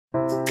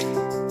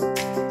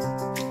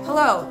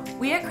Hello,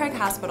 we at Craig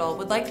Hospital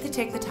would like to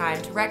take the time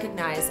to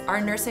recognize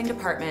our nursing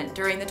department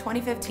during the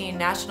 2015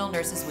 National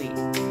Nurses Week.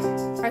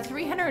 Our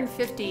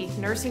 350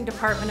 nursing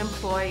department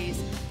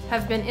employees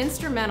have been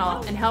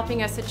instrumental in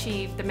helping us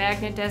achieve the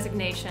Magnet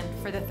designation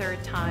for the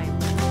third time.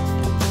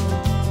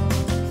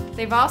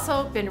 They've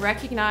also been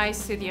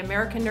recognized through the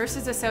American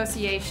Nurses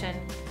Association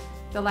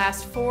the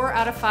last 4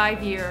 out of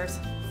 5 years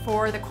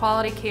for the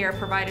quality care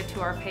provided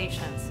to our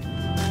patients.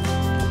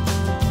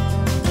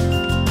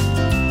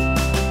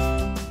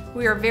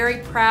 We are very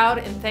proud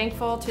and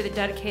thankful to the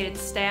dedicated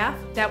staff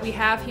that we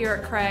have here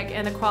at Craig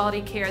and the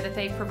quality care that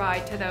they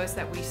provide to those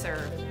that we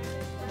serve.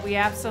 We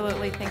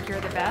absolutely think you're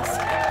the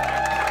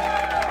best.